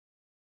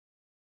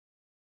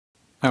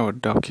Our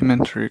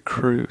documentary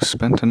crew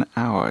spent an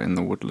hour in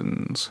the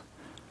woodlands,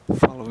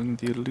 following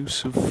the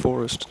elusive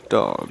forest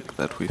dog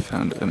that we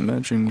found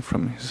emerging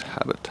from his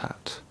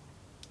habitat.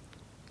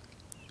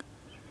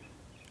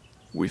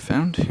 We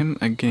found him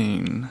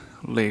again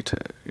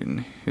later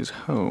in his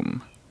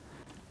home,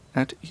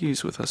 at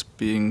ease with us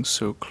being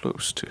so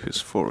close to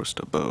his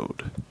forest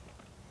abode.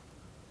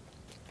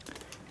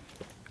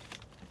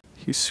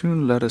 He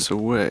soon led us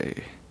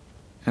away,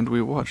 and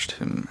we watched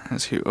him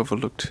as he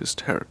overlooked his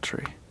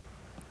territory.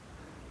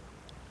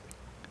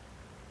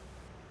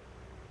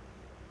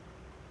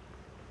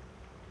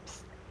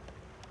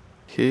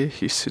 Here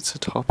he sits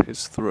atop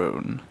his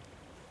throne,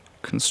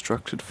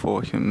 constructed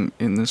for him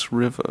in this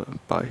river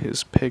by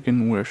his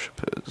pagan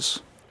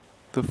worshippers.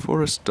 The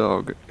forest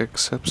dog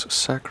accepts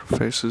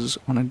sacrifices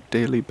on a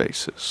daily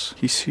basis.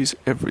 He sees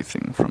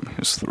everything from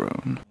his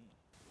throne.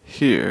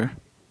 Here,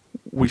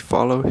 we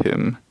follow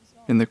him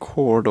in the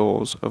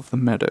corridors of the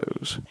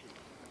meadows,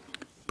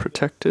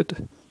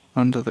 protected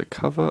under the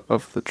cover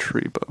of the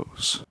tree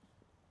boughs.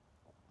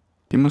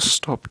 He must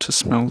stop to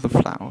smell the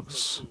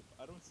flowers,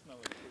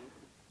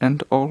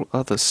 and all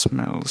other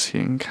smells he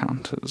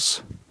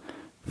encounters,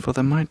 for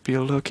there might be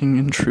a lurking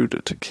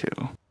intruder to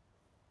kill.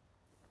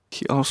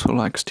 He also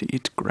likes to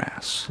eat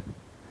grass.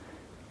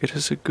 It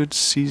is a good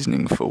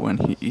seasoning for when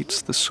he eats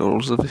the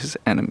souls of his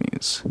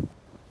enemies.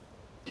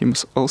 He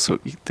must also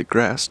eat the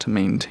grass to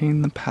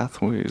maintain the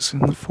pathways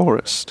in the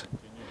forest.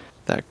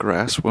 That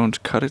grass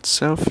won't cut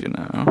itself, you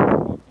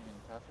know.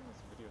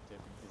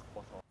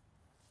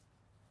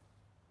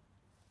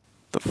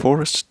 The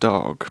forest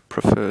dog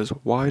prefers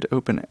wide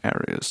open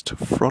areas to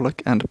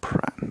frolic and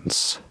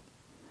prance.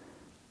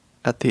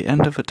 At the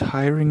end of a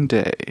tiring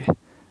day,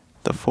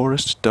 the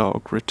forest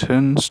dog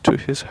returns to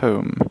his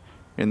home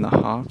in the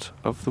heart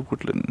of the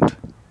woodland.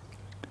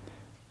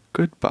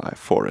 Goodbye,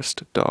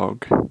 forest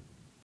dog.